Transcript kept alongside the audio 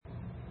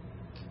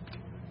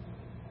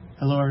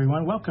Hello,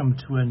 everyone. Welcome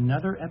to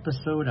another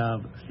episode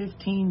of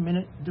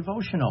 15-Minute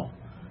Devotional.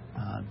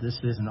 This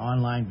is an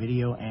online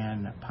video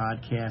and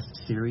podcast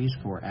series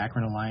for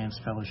Akron Alliance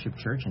Fellowship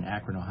Church in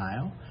Akron,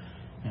 Ohio.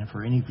 And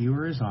for any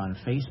viewers on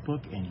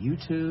Facebook and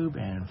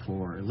YouTube, and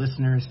for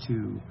listeners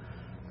to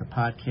the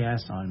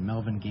podcast on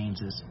Melvin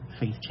Gaines's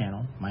Faith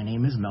Channel, my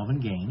name is Melvin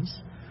Gaines.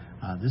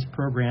 This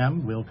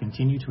program will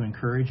continue to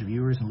encourage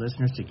viewers and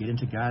listeners to get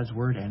into God's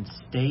Word and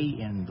stay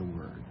in the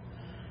Word.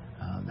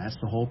 That's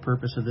the whole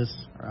purpose of this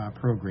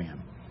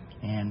program.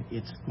 And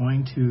it's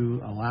going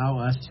to allow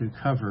us to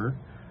cover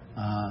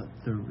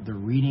the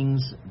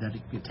readings that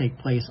take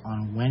place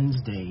on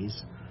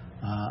Wednesdays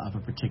of a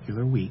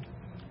particular week.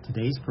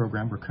 Today's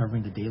program, we're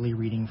covering the daily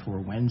reading for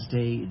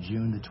Wednesday,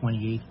 June the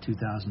 28th,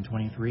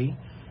 2023.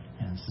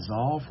 And this is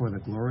all for the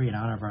glory and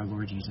honor of our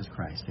Lord Jesus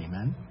Christ.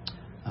 Amen.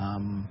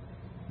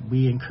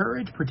 We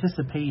encourage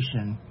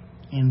participation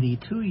in the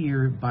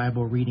 2-year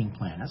Bible reading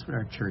plan. That's what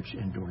our church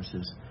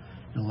endorses.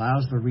 It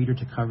allows the reader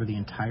to cover the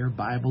entire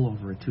Bible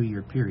over a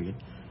 2-year period.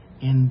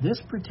 In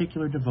this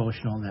particular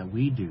devotional that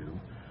we do,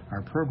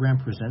 our program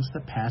presents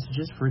the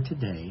passages for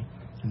today,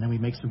 and then we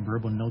make some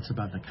verbal notes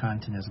about the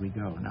content as we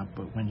go. Now,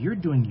 but when you're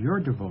doing your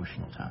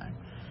devotional time,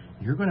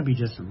 you're going to be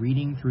just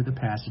reading through the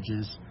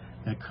passages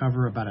that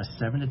cover about a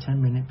 7 to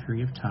 10 minute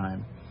period of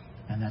time,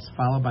 and that's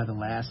followed by the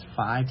last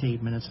 5 to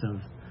 8 minutes of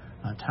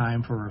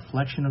time for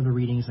reflection of the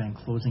readings and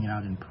closing it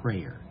out in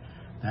prayer.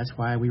 That's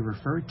why we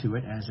refer to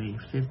it as a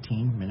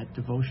 15-minute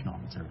devotional.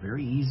 It's a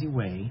very easy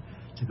way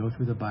to go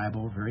through the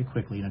Bible very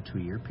quickly in a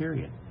 2-year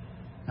period.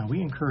 Now,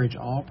 we encourage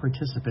all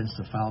participants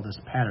to follow this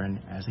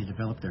pattern as they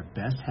develop their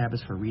best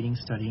habits for reading,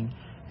 studying,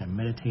 and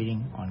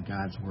meditating on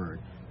God's Word.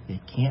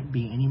 It can't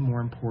be any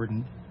more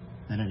important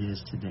than it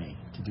is today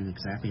to do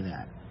exactly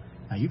that.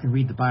 Now, you can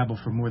read the Bible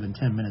for more than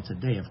 10 minutes a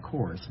day, of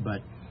course, but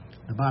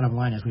the bottom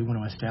line is we want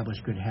to establish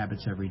good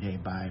habits every day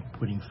by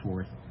putting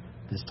forth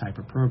this type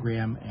of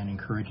program and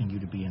encouraging you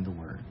to be in the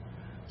Word.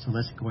 So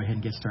let's go ahead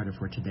and get started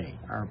for today.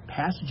 Our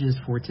passages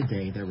for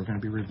today that we're going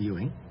to be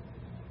reviewing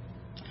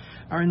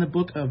are in the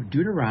book of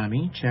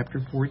Deuteronomy, chapter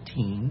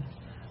 14,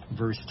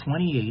 verse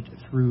 28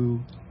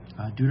 through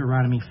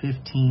Deuteronomy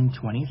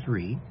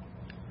 15:23.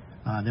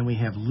 Then we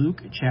have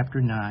Luke, chapter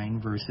 9,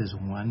 verses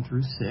 1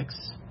 through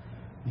 6.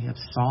 We have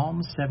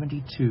Psalm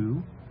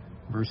 72,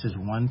 verses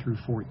 1 through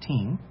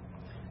 14.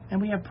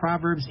 And we have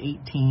Proverbs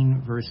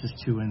 18, verses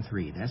 2 and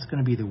 3. That's going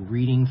to be the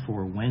reading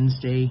for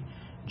Wednesday,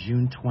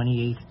 June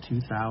 28th,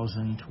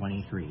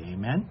 2023.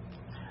 Amen?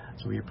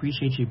 So we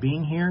appreciate you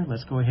being here.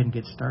 Let's go ahead and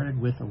get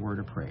started with a word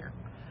of prayer.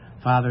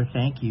 Father,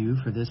 thank you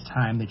for this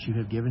time that you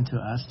have given to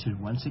us to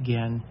once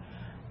again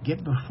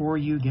get before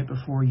you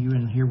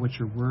and hear what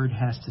your word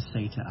has to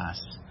say to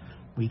us.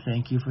 We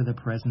thank you for the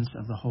presence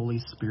of the Holy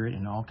Spirit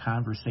in all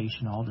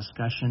conversation, all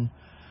discussion.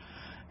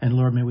 And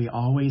Lord, may we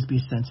always be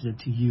sensitive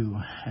to you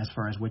as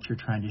far as what you're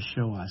trying to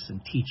show us and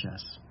teach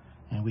us.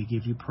 And we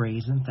give you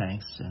praise and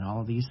thanks in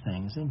all of these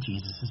things in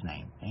Jesus'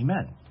 name.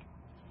 Amen.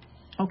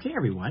 Okay,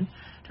 everyone,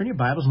 turn your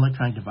Bibles and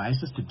electronic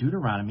devices to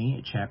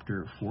Deuteronomy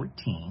chapter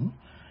 14.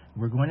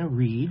 We're going to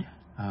read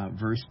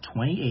verse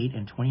 28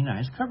 and 29.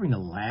 It's covering the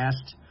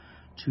last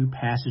 2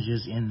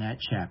 passages in that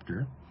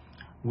chapter,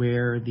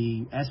 where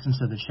the essence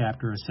of the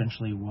chapter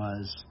essentially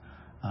was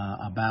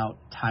about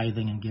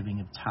tithing and giving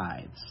of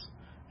tithes.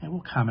 And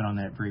we'll comment on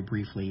that very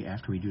briefly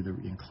after we do the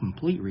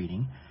complete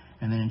reading.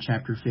 And then in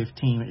chapter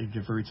 15, it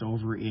diverts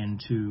over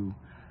into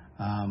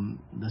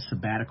the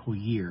sabbatical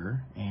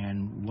year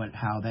and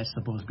how that's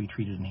supposed to be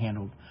treated and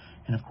handled.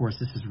 And, of course,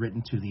 this is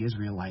written to the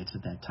Israelites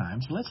at that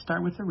time. So let's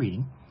start with the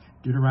reading.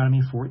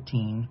 Deuteronomy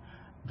 14,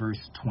 verse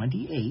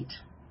 28.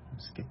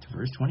 Let's get to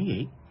verse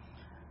 28.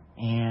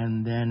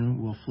 And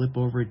then we'll flip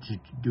over to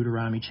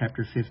Deuteronomy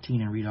chapter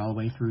 15 and read all the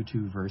way through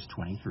to verse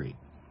 23.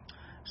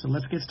 So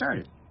let's get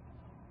started.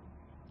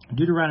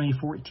 Deuteronomy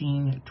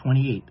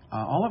 14:28.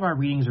 All of our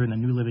readings are in the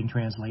New Living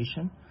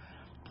Translation.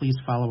 Please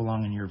follow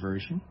along in your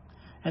version.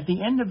 At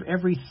the end of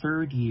every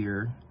 3rd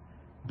year,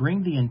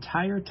 bring the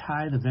entire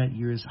tithe of that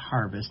year's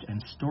harvest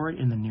and store it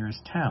in the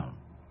nearest town.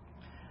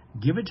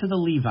 Give it to the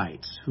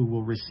Levites, who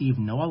will receive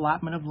no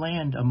allotment of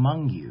land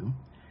among you,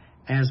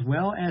 as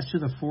well as to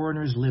the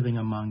foreigners living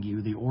among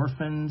you, the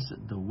orphans,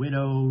 the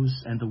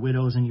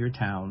widows in your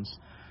towns,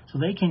 so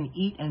they can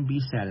eat and be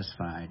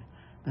satisfied.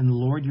 Then the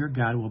Lord your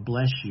God will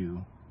bless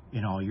you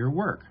in all your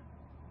work.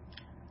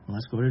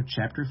 Let's go to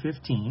chapter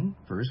 15,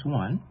 verse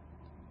 1.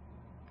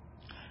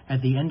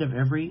 At the end of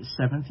every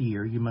 7th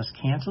year, you must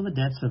cancel the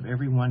debts of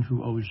everyone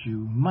who owes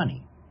you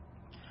money.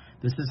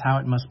 This is how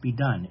it must be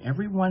done.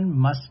 Everyone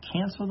must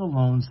cancel the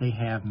loans they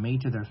have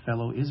made to their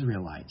fellow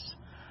Israelites.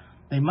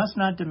 They must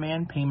not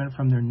demand payment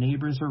from their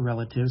neighbors or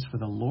relatives, for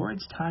the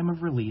Lord's time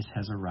of release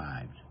has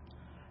arrived.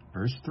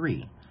 Verse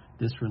 3.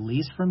 This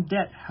release from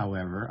debt,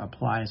 however,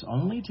 applies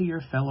only to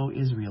your fellow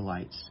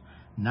Israelites,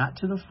 not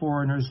to the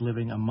foreigners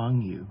living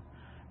among you.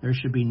 There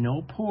should be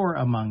no poor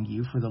among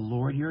you, for the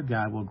Lord your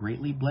God will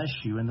greatly bless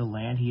you in the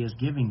land he is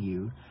giving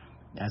you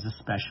as a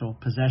special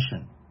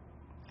possession.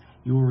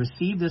 You will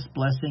receive this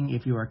blessing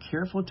if you are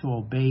careful to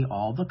obey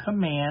all the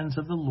commands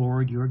of the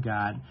Lord your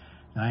God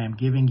that I am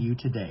giving you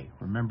today.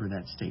 Remember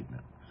that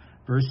statement.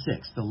 Verse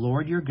 6, the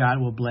Lord your God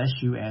will bless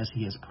you as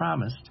he has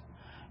promised.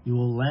 You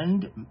will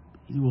lend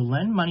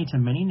money to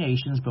many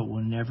nations, but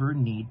will never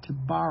need to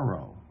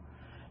borrow.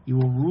 You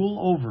will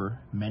rule over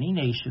many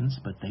nations,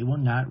 but they will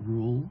not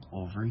rule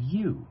over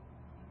you.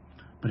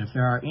 But if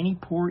there are any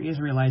poor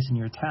Israelites in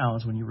your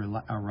towns when you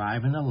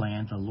arrive in the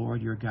land the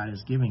Lord your God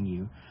is giving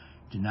you,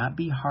 do not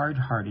be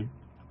hard-hearted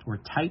or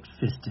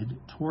tight-fisted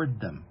toward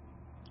them.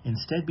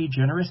 Instead, be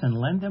generous and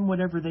lend them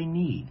whatever they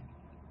need.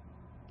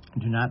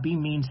 Do not be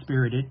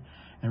mean-spirited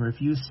and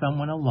refuse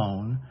someone a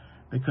loan,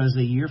 because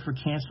the year for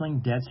canceling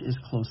debts is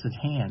close at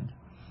hand.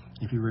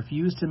 If you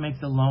refuse to make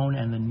the loan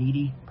and the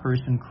needy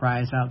person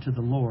cries out to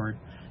the Lord,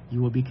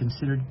 you will be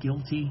considered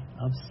guilty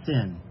of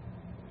sin.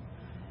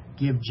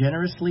 Give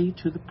generously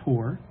to the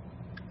poor,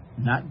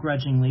 not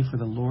grudgingly, for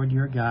the Lord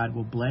your God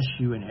will bless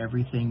you in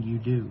everything you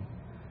do.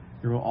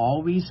 There will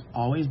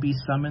always be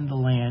some in the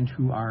land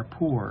who are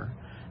poor.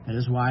 That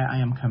is why I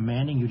am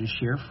commanding you to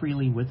share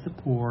freely with the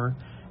poor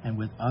and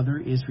with other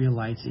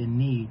Israelites in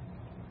need.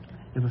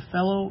 If a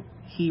fellow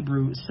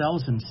Hebrew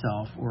sells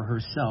himself or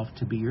herself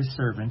to be your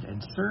servant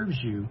and serves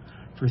you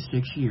for 6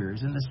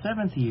 years, in the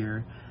 7th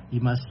year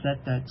you must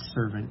set that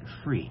servant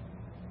free.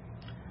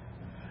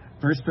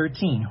 Verse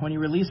 13, when you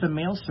release a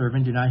male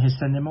servant, do not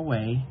send him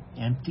away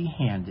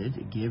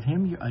empty-handed. Give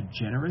him a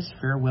generous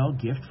farewell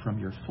gift from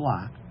your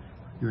flock,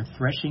 your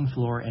threshing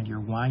floor, and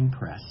your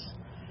winepress.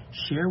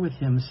 Share with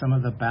him some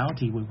of the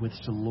bounty with which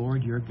the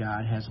Lord your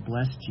God has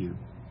blessed you.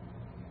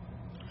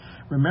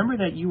 Remember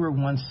that you were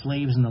once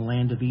slaves in the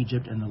land of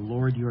Egypt, and the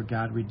Lord your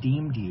God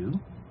redeemed you.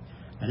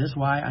 That is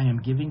why I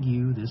am giving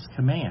you this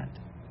command.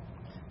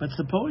 But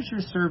suppose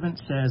your servant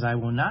says, I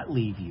will not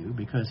leave you,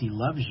 because he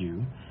loves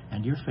you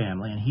and your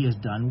family, and he has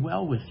done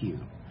well with you.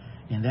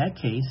 In that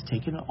case,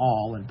 take an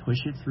awl and push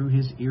it through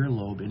his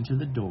earlobe into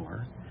the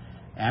door.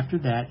 After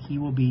that, he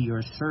will be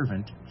your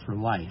servant for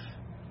life.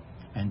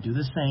 And do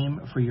the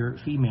same for your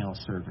female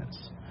servants.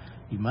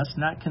 You must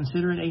not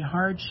consider it a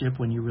hardship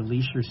when you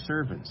release your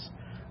servants.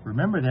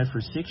 Remember that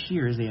for 6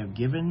 years they have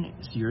given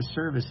your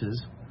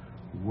services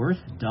worth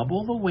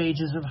double the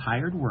wages of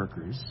hired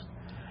workers,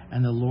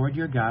 and the Lord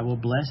your God will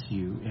bless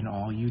you in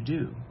all you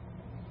do.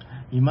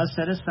 You must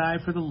set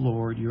aside for the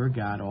Lord your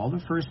God all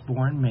the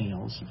firstborn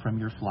males from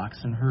your flocks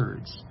and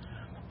herds.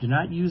 Do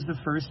not use the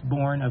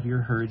firstborn of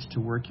your herds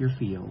to work your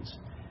fields,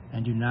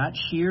 and do not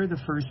shear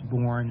the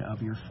firstborn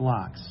of your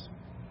flocks.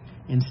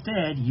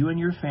 Instead, you and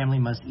your family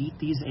must eat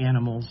these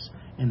animals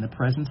in the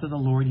presence of the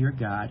Lord your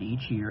God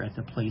each year at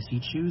the place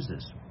he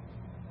chooses.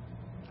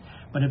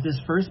 But if this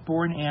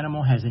firstborn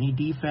animal has any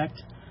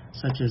defect,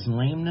 such as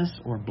lameness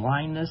or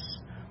blindness,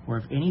 or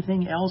if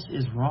anything else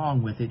is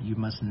wrong with it, you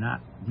must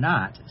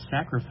not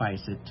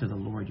sacrifice it to the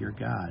Lord your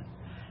God.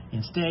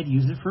 Instead,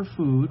 use it for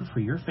food for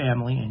your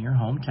family in your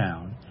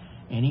hometown.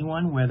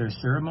 Anyone, whether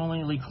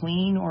ceremonially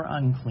clean or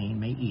unclean,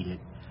 may eat it,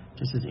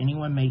 just as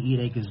anyone may eat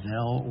a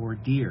gazelle or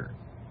deer.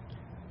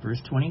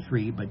 Verse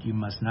 23, but you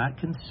must not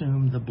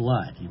consume the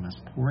blood. You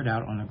must pour it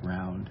out on the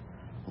ground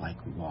like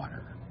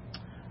water.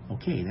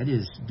 Okay, that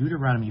is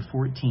Deuteronomy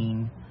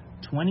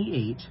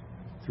 14:28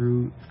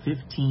 through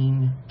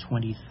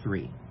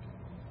 15:23.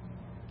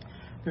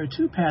 There are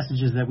two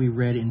passages that we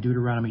read in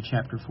Deuteronomy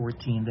chapter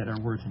 14 that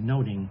are worth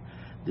noting.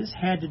 This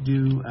had to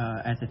do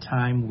at the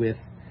time with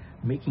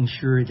making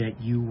sure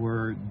that you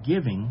were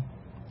giving,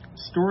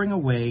 storing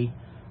away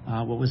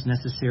what was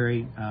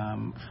necessary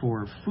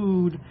for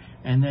food,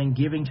 and then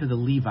giving to the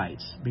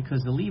Levites,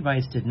 because the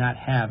Levites did not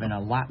have an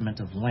allotment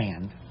of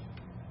land.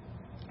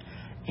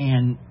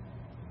 And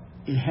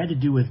it had to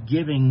do with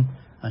giving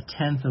a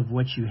tenth of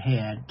what you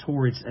had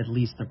towards at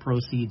least the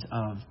proceeds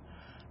of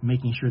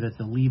making sure that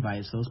the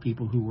Levites, those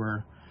people who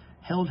were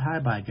held high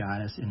by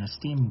God and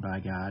esteemed by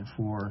God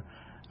for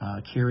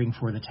caring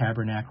for the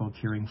tabernacle,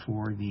 caring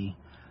for the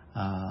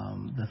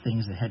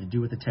things that had to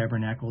do with the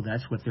tabernacle,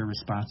 that's what their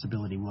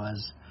responsibility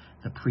was.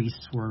 The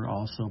priests were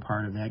also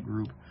part of that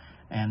group,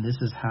 and this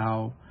is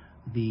how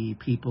the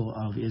people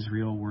of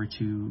Israel were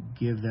to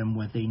give them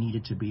what they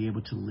needed to be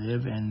able to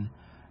live and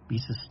be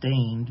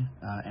sustained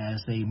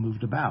as they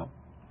moved about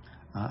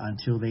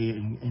until they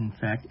in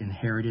fact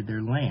inherited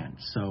their land.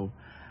 So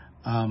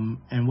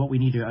and what we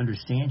need to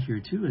understand here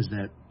too is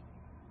that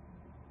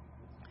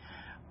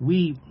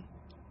we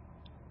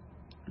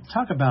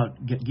talk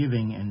about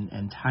giving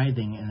and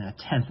tithing and a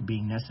tenth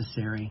being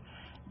necessary.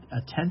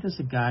 A tenth is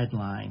a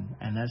guideline,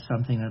 and that's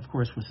something that, of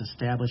course, was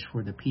established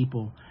for the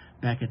people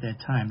back at that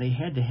time. They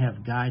had to have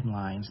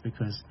guidelines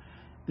because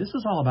this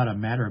was all about a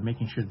matter of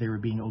making sure they were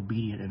being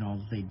obedient in all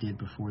that they did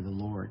before the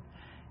Lord.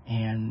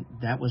 And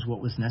that was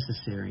what was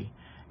necessary.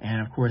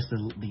 And, of course,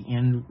 the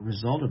end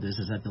result of this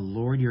is that the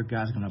Lord your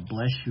God is going to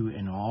bless you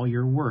in all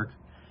your work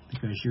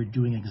because you're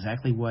doing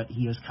exactly what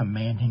he is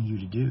commanding you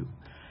to do.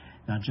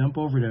 Now jump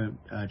over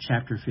to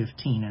chapter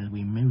 15 as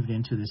we moved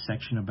into this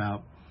section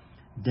about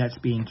debts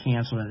being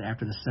canceled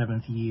after the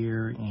 7th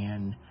year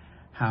and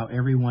how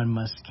everyone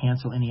must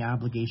cancel any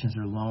obligations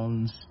or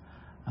loans.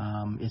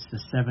 It's the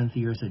 7th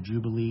year, it's a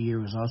Jubilee year.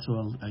 It was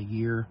also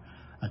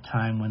a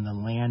time when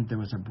there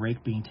was a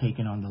break being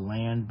taken on the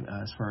land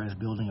as far as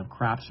building of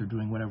crops or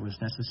doing whatever was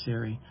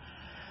necessary.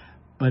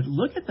 But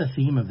look at the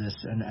theme of this,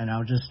 and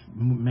I'll just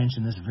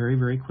mention this very,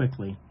 very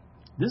quickly.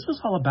 This was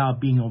all about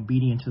being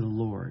obedient to the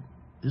Lord.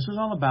 This was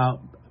all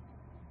about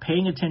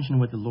paying attention to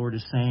what the Lord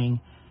is saying.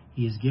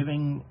 He is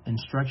giving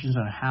instructions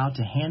on how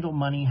to handle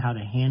money, how to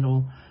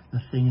handle the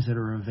things that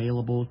are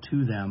available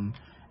to them,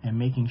 and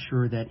making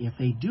sure that if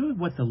they do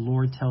what the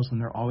Lord tells them,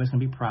 they're always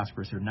going to be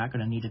prosperous. They're not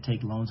going to need to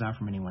take loans out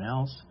from anyone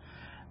else.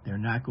 They're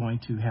not going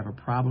to have a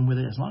problem with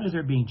it. As long as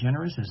they're being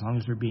generous, as long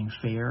as they're being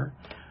fair,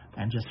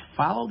 and just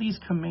follow these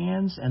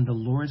commands, and the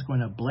Lord's going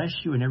to bless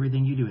you in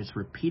everything you do. It's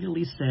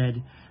repeatedly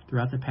said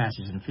throughout the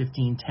passage. In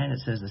 15:10, it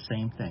says the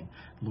same thing.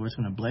 The Lord's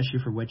going to bless you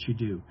for what you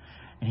do.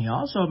 And he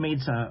also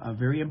makes a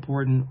very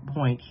important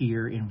point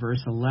here in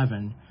verse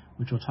 11,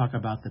 which will talk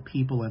about the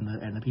people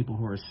and the people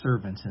who are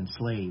servants and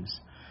slaves.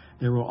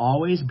 There will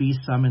always be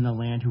some in the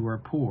land who are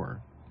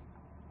poor.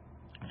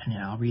 And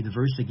I'll read the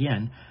verse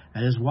again.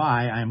 That is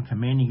why I am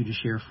commanding you to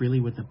share freely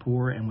with the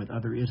poor and with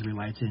other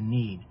Israelites in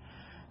need.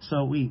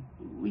 So we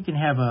can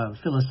have a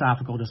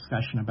philosophical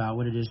discussion about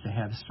what it is to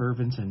have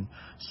servants and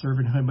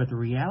servanthood, but the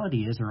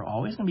reality is there are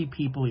always going to be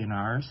people in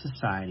our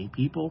society,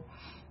 people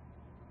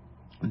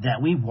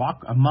that we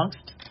walk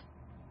amongst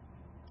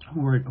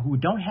who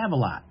don't have a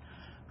lot,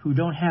 who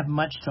don't have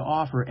much to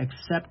offer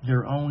except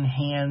their own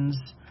hands,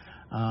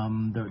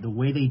 the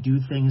way they do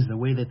things, the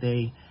way that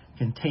they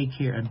can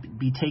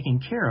be taken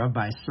care of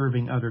by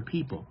serving other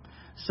people.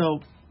 So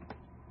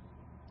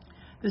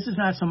this is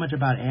not so much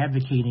about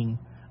advocating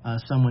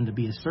someone to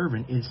be a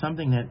servant. It's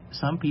something that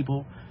some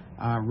people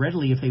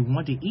readily, if they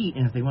want to eat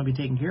and if they want to be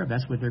taken care of,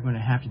 that's what they're going to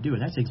have to do.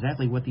 And that's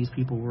exactly what these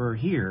people were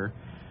here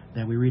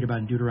that we read about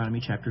in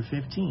Deuteronomy chapter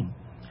 15.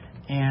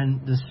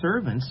 And the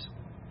servants,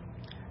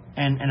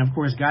 and of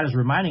course God is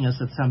reminding us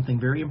of something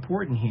very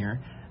important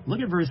here. Look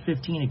at verse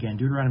 15 again,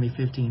 Deuteronomy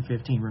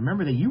 15:15.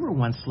 Remember that you were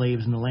once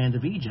slaves in the land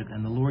of Egypt,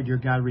 and the Lord your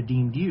God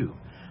redeemed you.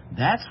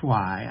 That's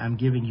why I'm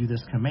giving you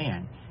this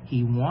command.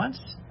 He wants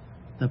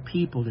the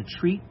people to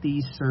treat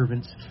these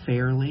servants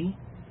fairly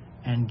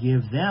and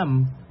give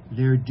them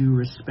their due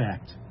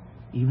respect.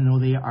 Even though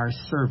they are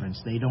servants,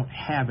 they don't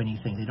have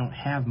anything, they don't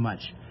have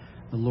much.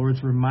 The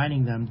Lord's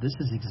reminding them this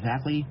is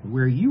exactly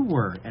where you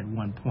were at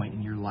one point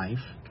in your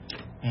life,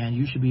 and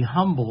you should be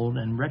humbled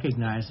and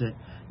recognize that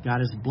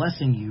God is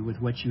blessing you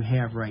with what you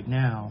have right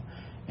now.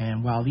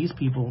 And while these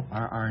people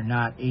are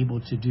not able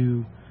to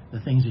do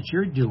the things that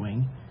you're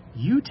doing,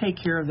 you take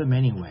care of them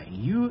anyway.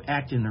 You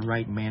act in the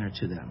right manner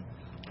to them.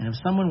 And if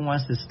someone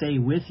wants to stay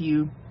with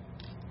you,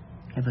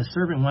 if a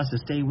servant wants to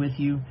stay with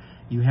you,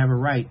 you have a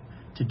right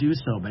to do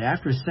so. But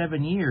after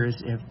 7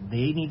 years, if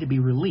they need to be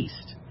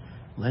released,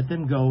 let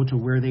them go to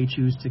where they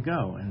choose to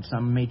go. And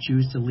some may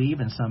choose to leave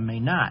and some may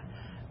not.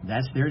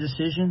 That's their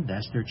decision.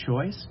 That's their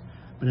choice.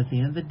 But at the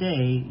end of the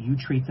day, you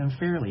treat them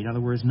fairly. In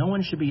other words, no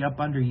one should be up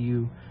under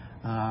you,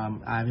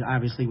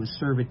 obviously with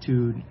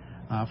servitude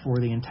for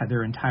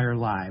their entire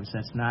lives.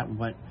 That's not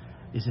what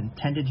is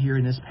intended here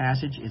in this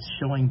passage. It's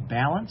showing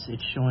balance.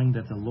 It's showing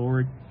that the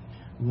Lord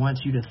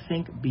wants you to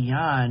think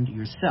beyond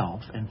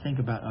yourself and think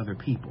about other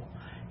people.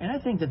 And I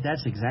think that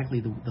that's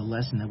exactly the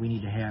lesson that we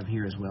need to have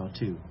here as well,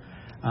 too.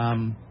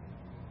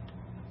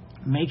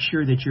 Make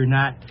sure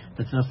that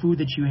that the food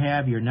that you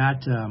have, you're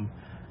not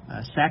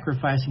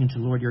sacrificing it to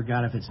the Lord your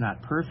God if it's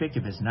not perfect,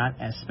 if it's not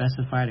as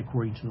specified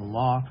according to the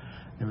law.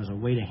 There was a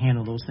way to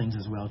handle those things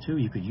as well, too.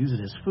 You could use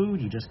it as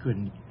food. You just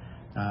couldn't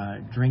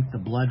drink the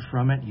blood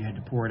from it. You had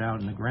to pour it out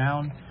in the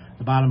ground.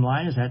 The bottom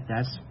line is that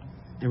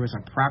there was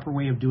a proper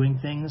way of doing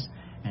things,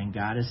 and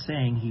God is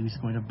saying He's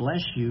going to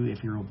bless you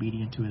if you're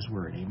obedient to His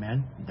word.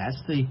 Amen? That's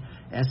the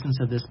essence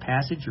of this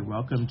passage. You're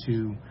welcome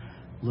to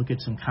look at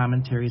some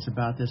commentaries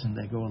about this, and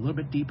they go a little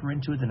bit deeper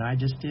into it than I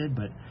just did,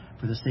 but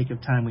for the sake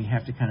of time, we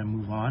have to kind of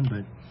move on.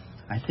 But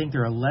I think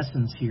there are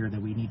lessons here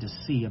that we need to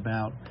see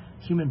about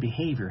human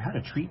behavior, how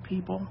to treat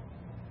people,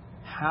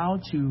 how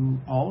to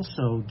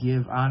also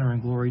give honor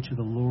and glory to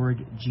the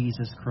Lord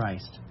Jesus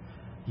Christ.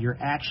 Your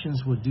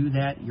actions will do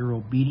that. Your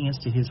obedience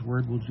to His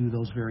word will do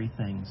those very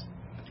things.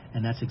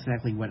 And that's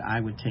exactly what I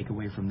would take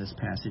away from this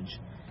passage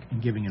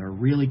and giving it a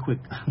really quick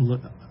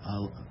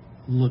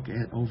look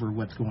at over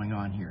what's going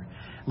on here.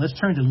 Let's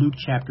turn to Luke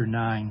chapter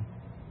 9.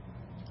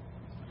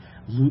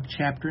 Luke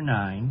chapter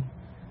 9.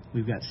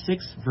 We've got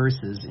 6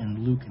 verses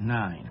in Luke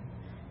 9.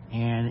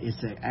 And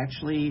it's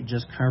actually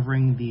just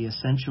covering the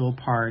essential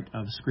part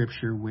of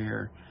Scripture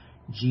where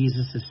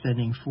Jesus is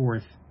sending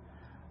forth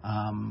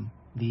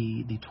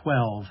the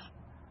 12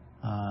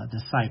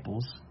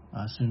 disciples,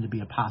 soon to be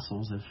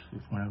apostles, if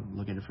you want to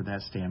look at it from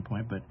that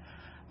standpoint. But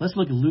let's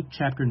look at Luke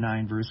chapter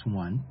 9, verse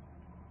 1.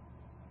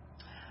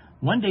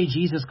 One day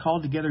Jesus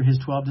called together His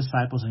 12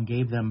 disciples and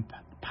gave them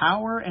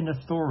power and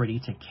authority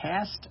to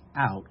cast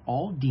out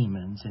all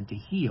demons and to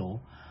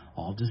heal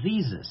all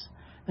diseases.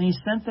 Then He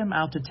sent them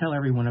out to tell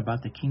everyone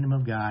about the kingdom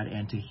of God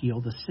and to heal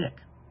the sick.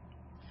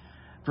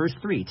 Verse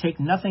 3, take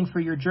nothing for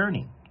your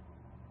journey.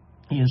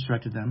 He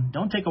instructed them,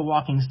 don't take a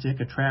walking stick,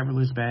 a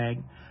traveler's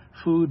bag,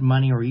 food,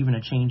 money, or even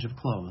a change of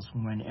clothes.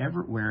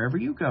 Wherever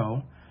you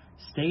go,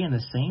 stay in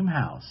the same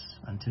house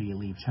until you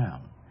leave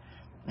town.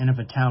 And if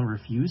a town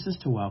refuses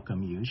to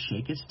welcome you,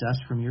 shake its dust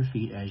from your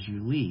feet as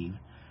you leave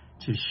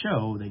to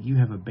show that you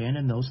have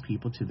abandoned those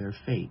people to their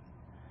fate.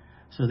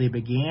 So they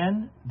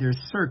began their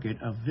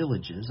circuit of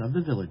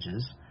the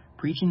villages,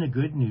 preaching the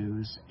good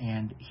news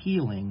and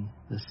healing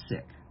the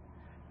sick.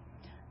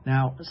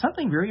 Now,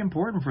 something very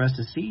important for us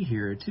to see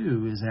here,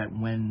 too, is that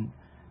when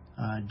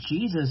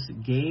Jesus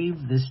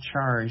gave this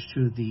charge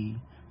to the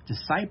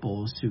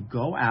disciples to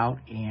go out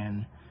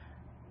and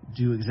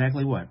do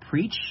exactly what?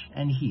 Preach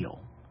and heal.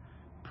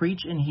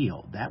 Preach and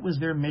heal. That was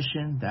their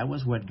mission. That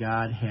was what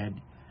God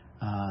had,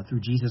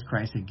 through Jesus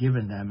Christ, had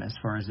given them as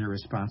far as their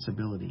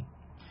responsibility.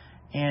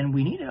 And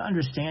we need to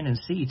understand and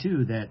see,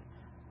 too, that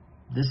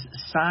this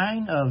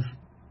sign of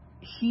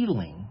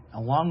healing,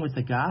 along with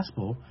the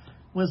gospel,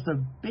 was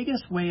the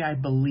biggest way I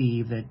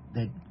believe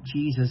that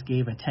Jesus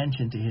gave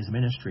attention to his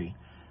ministry.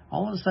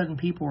 All of a sudden,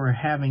 people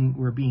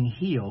were being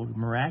healed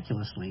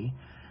miraculously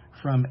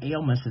from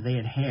ailments that they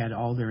had had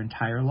all their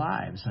entire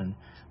lives. And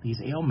these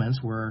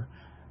ailments were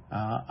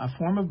a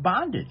form of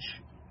bondage.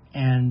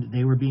 And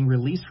they were being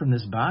released from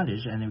this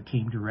bondage, and it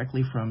came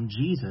directly from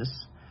Jesus.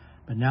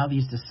 But now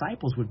these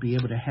disciples would be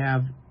able to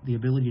have the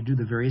ability to do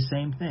the very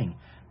same thing.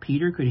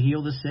 Peter could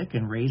heal the sick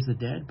and raise the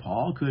dead.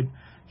 Paul could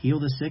heal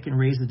the sick and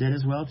raise the dead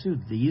as well, too.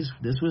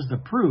 This was the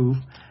proof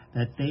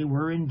that they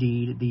were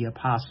indeed the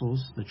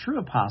apostles, the true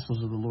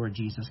apostles of the Lord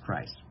Jesus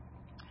Christ.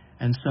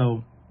 And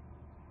so,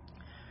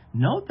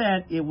 note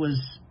that it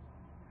was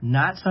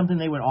not something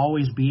they would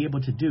always be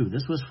able to do.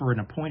 This was for an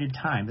appointed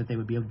time that they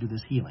would be able to do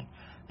this healing.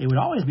 They would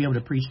always be able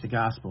to preach the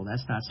gospel.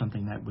 That's not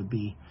something that would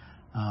be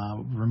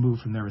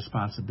removed from their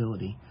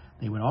responsibility.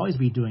 They would always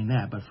be doing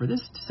that. But for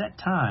this set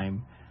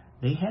time,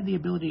 they had the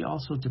ability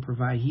also to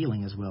provide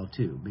healing as well,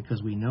 too,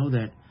 because we know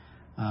that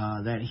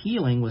that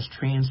healing was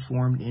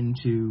transformed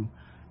into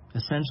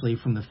essentially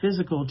from the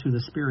physical to the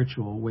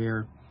spiritual,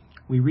 where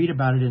we read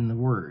about it in the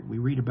Word. We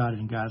read about it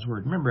in God's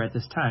Word. Remember, at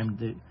this time,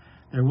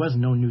 there was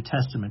no New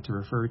Testament to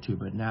refer to,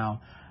 but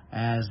now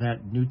as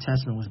that New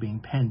Testament was being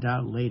penned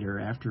out later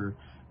after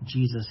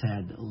Jesus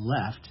had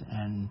left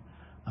and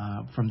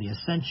from the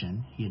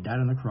ascension, he had died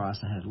on the cross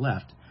and had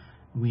left,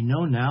 we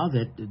know now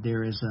that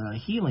there is a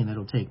healing that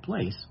will take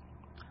place,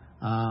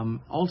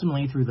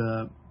 ultimately through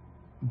the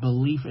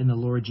belief in the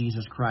Lord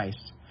Jesus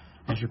Christ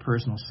as your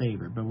personal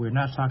Savior. But we're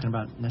not talking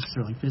about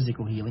necessarily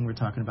physical healing, we're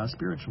talking about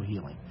spiritual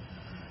healing.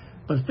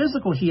 But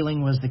physical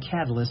healing was the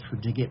catalyst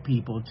to get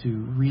people to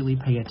really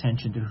pay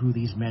attention to who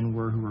these men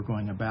were who were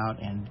going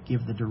about and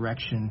give the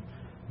direction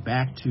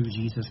back to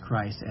Jesus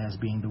Christ as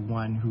being the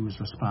one who is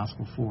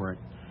responsible for it.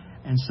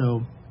 And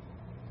so,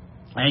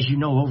 as you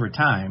know, over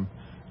time,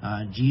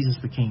 Jesus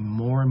became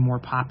more and more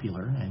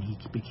popular, and he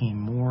became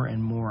more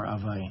and more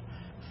of a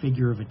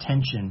figure of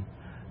attention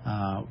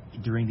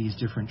during these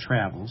different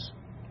travels.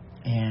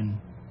 And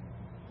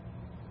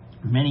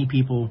many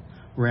people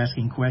were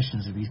asking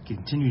questions. If you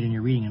continued in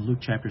your reading in Luke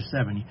chapter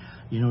 7,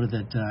 you know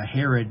that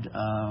Herod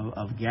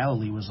of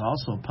Galilee was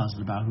also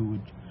puzzled about who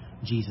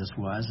Jesus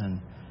was.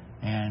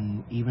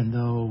 And even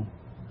though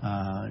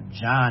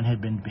John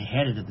had been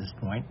beheaded at this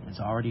point, it's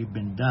already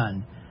been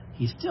done,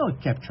 he still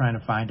kept trying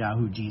to find out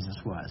who Jesus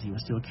was. He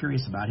was still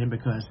curious about him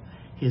because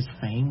his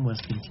fame was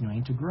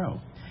continuing to grow.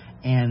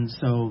 And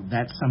so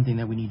that's something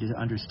that we need to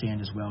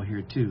understand as well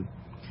here too.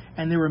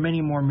 And there were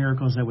many more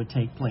miracles that would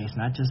take place,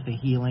 not just the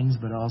healings,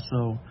 but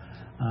also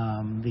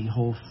the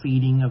whole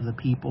feeding of the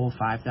people,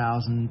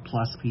 5,000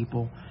 plus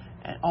people.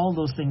 And all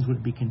those things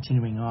would be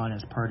continuing on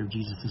as part of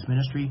Jesus'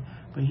 ministry.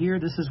 But here,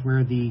 this is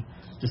where the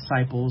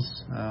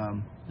disciples,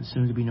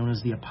 soon to be known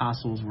as the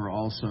apostles, were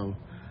also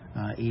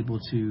able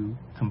to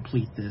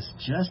complete this,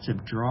 just to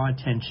draw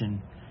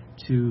attention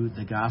to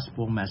the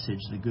gospel message,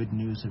 the good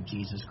news of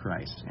Jesus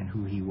Christ and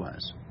who he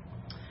was.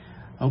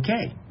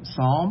 Okay,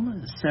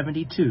 Psalm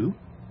 72.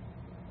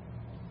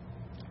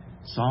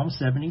 Psalm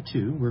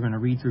 72, we're going to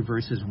read through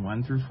verses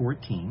 1 through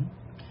 14.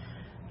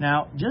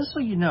 Now, just so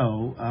you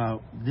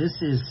know, this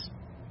is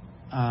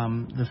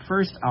the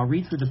first. I'll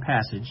read through the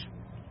passage,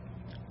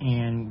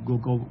 and we'll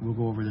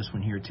go over this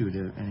one here too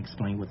and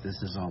explain what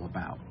this is all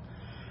about.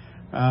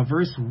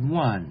 Verse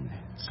 1,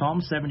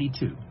 Psalm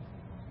 72.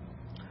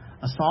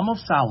 A psalm of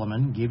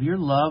Solomon, give your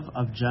love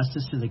of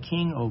justice to the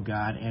king, O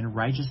God, and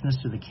righteousness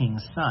to the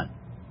king's son.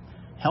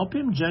 Help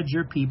him judge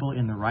your people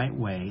in the right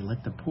way.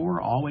 Let the poor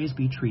always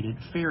be treated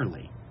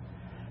fairly.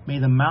 May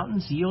the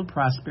mountains yield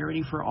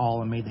prosperity for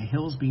all, and may the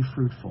hills be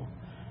fruitful.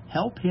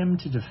 Help him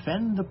to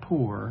defend the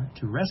poor,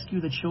 to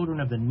rescue the children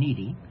of the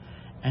needy,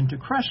 and to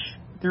crush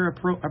their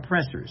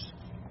oppressors.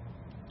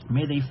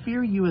 May they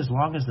fear you as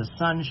long as the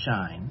sun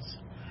shines,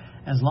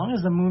 as long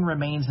as the moon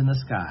remains in the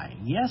sky.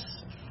 Yes,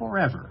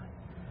 forever.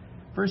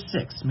 Verse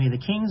 6, may the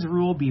king's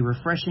rule be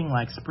refreshing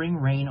like spring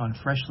rain on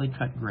freshly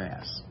cut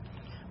grass,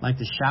 like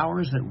the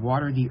showers that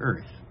water the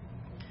earth.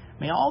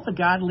 May all the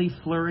godly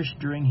flourish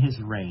during his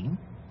reign.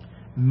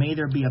 May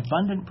there be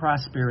abundant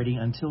prosperity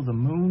until the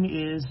moon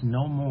is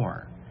no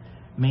more.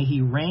 May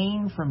he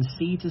reign from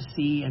sea to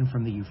sea and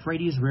from the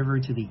Euphrates River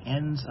to the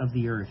ends of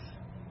the earth.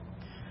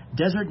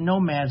 Desert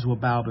nomads will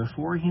bow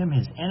before him.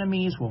 His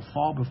enemies will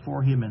fall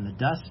before him in the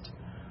dust.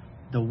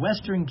 The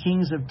western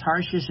kings of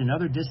Tarshish and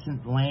other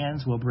distant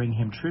lands will bring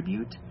him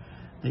tribute.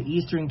 The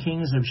eastern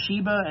kings of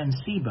Sheba and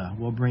Seba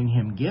will bring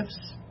him gifts.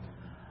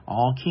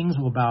 All kings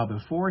will bow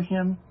before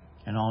him,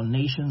 and all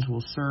nations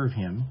will serve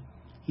him.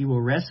 He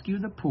will rescue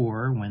the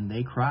poor when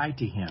they cry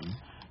to him.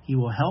 He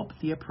will help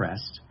the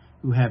oppressed,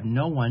 who have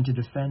no one to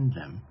defend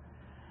them.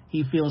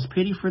 He feels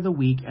pity for the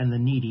weak and the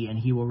needy, and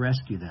he will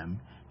rescue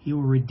them. He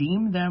will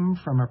redeem them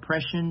from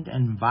oppression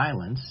and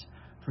violence,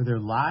 for their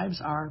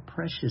lives are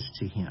precious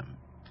to him.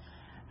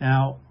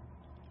 Now,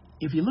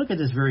 if you look at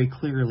this very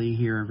clearly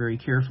here, very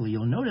carefully,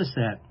 you'll notice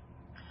that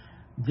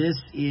this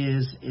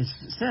is, it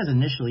says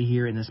initially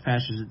here in this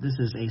passage that this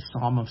is a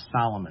Psalm of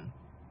Solomon.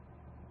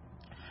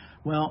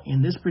 Well,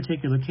 in this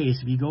particular case,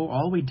 if you go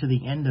all the way to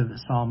the end of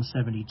Psalm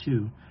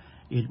 72,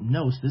 it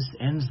notes this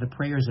ends the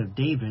prayers of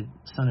David,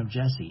 son of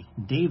Jesse.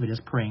 David is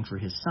praying for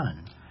his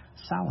son,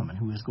 Solomon,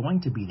 who is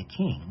going to be the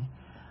king.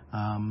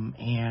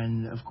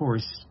 And, of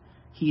course,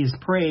 he is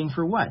praying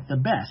for what? The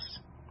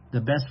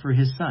best for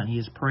his son. He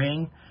is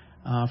praying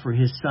for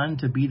his son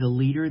to be the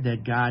leader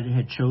that God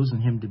had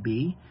chosen him to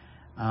be.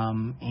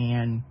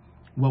 And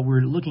what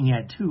we're looking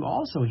at, too,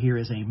 also here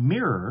is a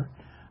mirror,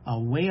 a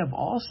way of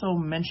also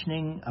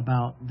mentioning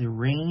about the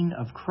reign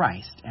of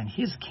Christ and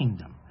his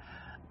kingdom.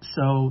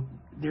 So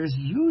there's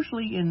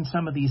usually in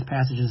some of these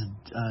passages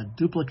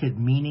duplicate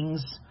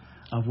meanings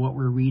of what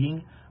we're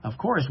reading. Of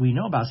course, we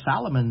know about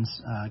Solomon's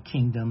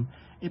kingdom.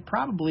 It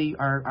probably,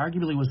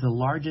 arguably, was the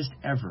largest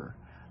ever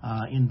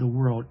in the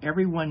world.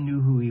 Everyone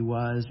knew who he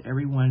was.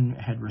 Everyone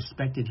had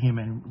respected him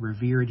and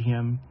revered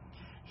him.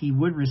 He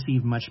would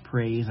receive much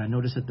praise. I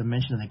noticed that the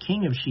mention of the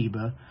king of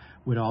Sheba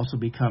would also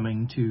be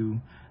coming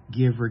to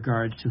give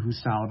regards to who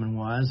Solomon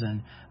was.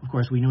 And, of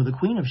course, we know the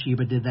queen of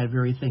Sheba did that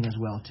very thing as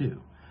well,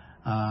 too,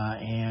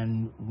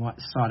 and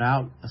sought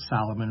out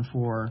Solomon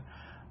for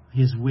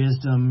his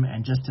wisdom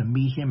and just to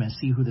meet him and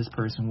see who this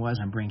person was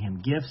and bring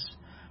him gifts.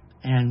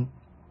 So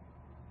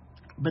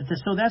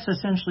that's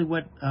essentially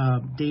what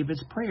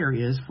David's prayer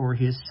is for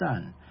his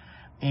son.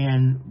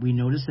 And we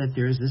notice that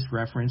there's this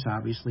reference,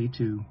 obviously,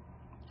 to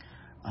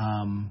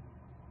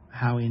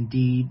how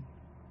indeed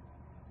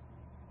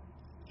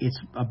it's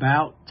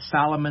about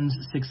Solomon's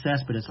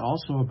success, but it's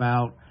also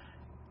about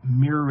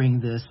mirroring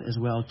this as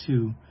well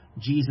to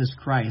Jesus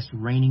Christ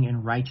reigning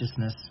in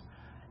righteousness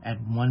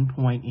at one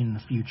point in the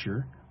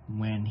future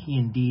when he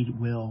indeed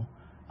will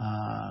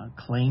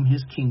claim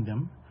his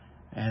kingdom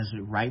as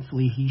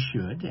rightfully he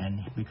should,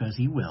 and because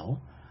he will.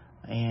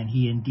 And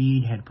he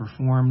indeed had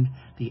performed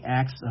the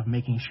acts of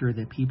making sure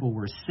that people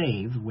were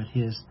saved with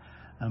his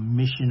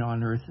mission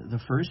on earth the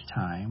first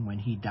time when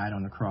he died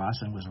on the cross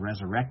and was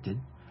resurrected.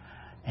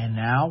 And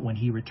now, when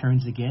he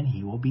returns again,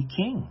 he will be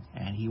king,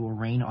 and he will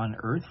reign on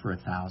earth for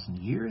 1,000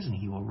 years, and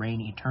he will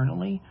reign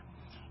eternally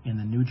in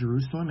the New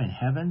Jerusalem in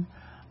heaven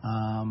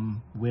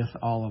with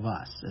all of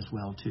us as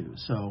well, too.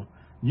 So,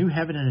 new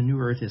heaven and a new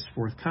earth is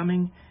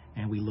forthcoming,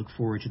 and we look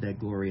forward to that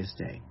glorious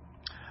day.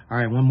 All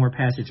right, one more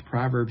passage,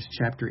 Proverbs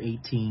chapter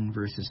 18,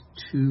 verses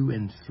 2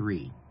 and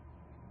 3.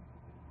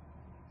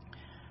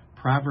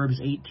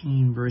 Proverbs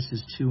 18,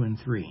 verses 2 and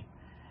 3.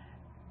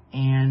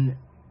 And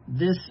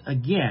this,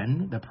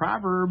 again, the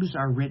Proverbs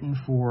are written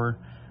for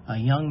a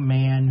young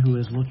man who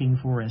is looking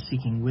for and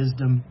seeking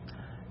wisdom.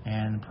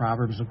 And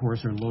Proverbs, of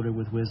course, are loaded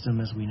with wisdom,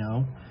 as we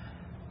know.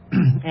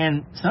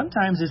 And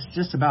sometimes it's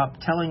just about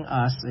telling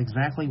us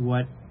exactly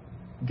what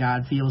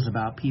God feels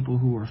about people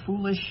who are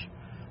foolish,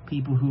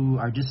 people who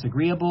are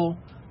disagreeable,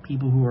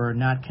 people who are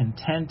not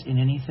content in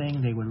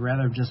anything. They would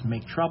rather just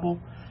make trouble.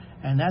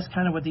 And that's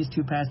kind of what these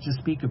two passages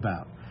speak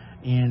about.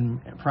 In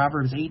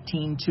Proverbs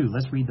 18:2,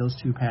 let's read those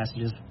two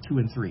passages, 2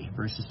 and 3,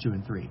 verses 2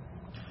 and 3.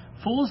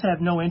 Fools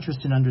have no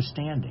interest in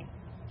understanding.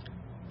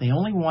 They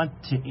only want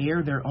to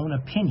air their own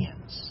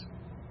opinions.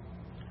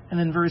 And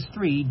then verse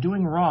 3,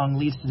 doing wrong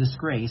leads to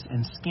disgrace,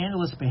 and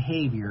scandalous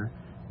behavior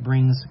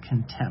brings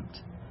contempt.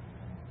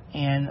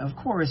 And, of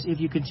course,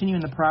 if you continue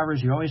in the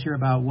Proverbs, you always hear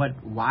about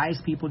what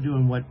wise people do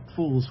and what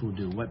fools will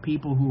do, what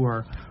people who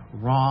are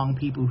wrong,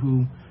 people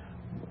who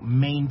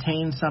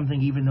maintain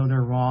something even though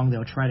they're wrong.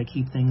 They'll try to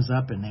keep things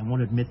up and they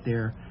won't admit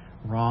they're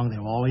wrong.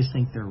 They'll always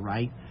think they're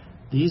right.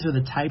 These are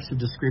the types of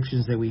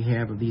descriptions that we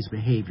have of these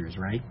behaviors,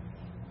 right?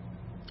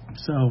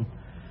 So,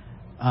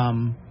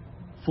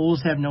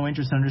 fools have no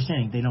interest in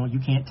understanding. You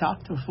can't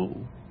talk to a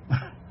fool.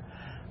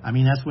 I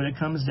mean, that's what it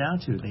comes down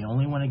to. They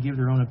only want to give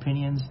their own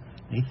opinions.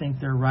 They think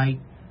they're right.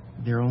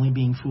 They're only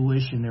being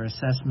foolish in their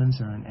assessments,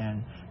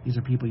 and these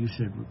are people you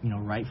should,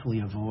 rightfully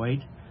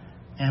avoid.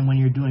 And when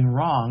you're doing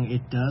wrong,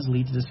 it does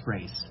lead to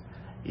disgrace.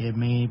 It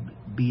may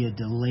be a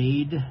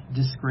delayed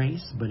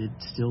disgrace, but it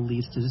still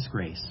leads to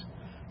disgrace.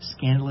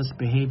 Scandalous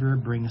behavior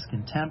brings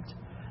contempt.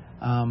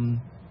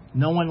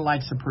 No one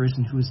likes a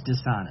person who's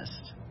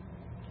dishonest.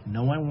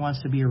 No one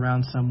wants to be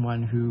around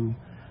someone who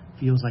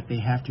feels like they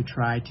have to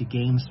try to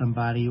game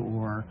somebody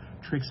or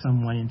trick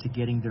someone into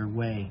getting their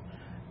way.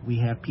 We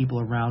have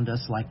people around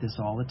us like this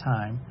all the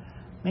time.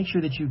 Make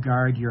sure that you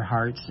guard your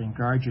hearts and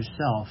guard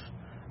yourself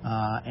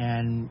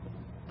and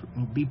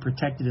be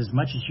protected as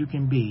much as you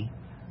can be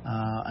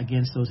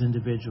against those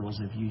individuals.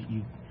 If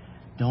you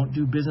don't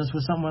do business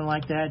with someone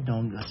like that,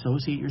 don't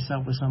associate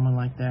yourself with someone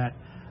like that.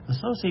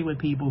 Associate with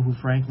people who,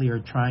 frankly, are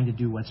trying to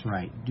do what's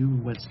right, do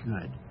what's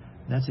good.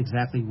 That's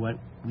exactly what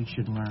we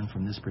should learn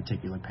from this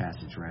particular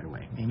passage right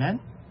away. Amen?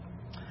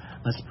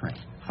 Let's pray.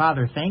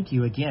 Father, thank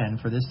you again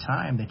for this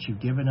time that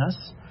you've given us.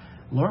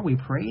 Lord, we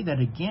pray that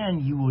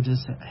again you will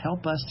just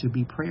help us to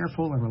be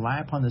prayerful and rely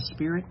upon the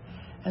Spirit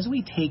as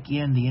we take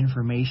in the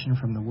information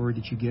from the Word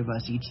that you give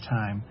us each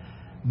time.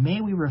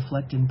 May we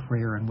reflect in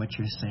prayer on what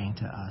you're saying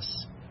to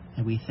us.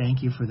 And we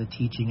thank you for the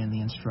teaching and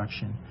the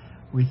instruction.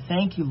 We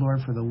thank you,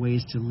 Lord, for the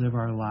ways to live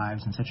our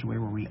lives in such a way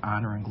where we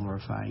honor and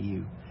glorify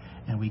you.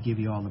 And we give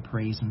you all the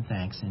praise and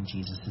thanks in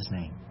Jesus'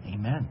 name.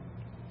 Amen.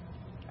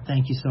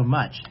 Thank you so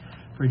much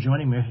for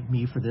joining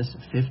me for this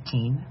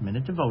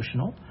 15-minute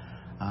devotional.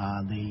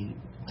 The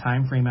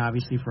time frame,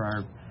 obviously, for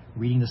our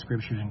reading the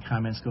scriptures and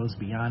comments goes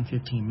beyond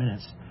 15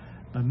 minutes.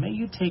 But may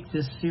you take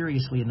this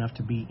seriously enough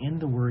to be in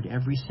the Word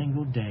every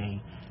single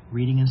day,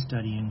 reading and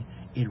studying.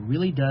 It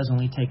really does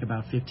only take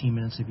about 15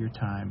 minutes of your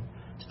time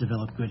to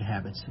develop good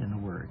habits in the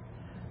Word.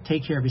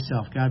 Take care of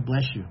yourself. God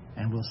bless you,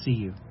 and we'll see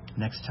you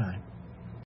next time.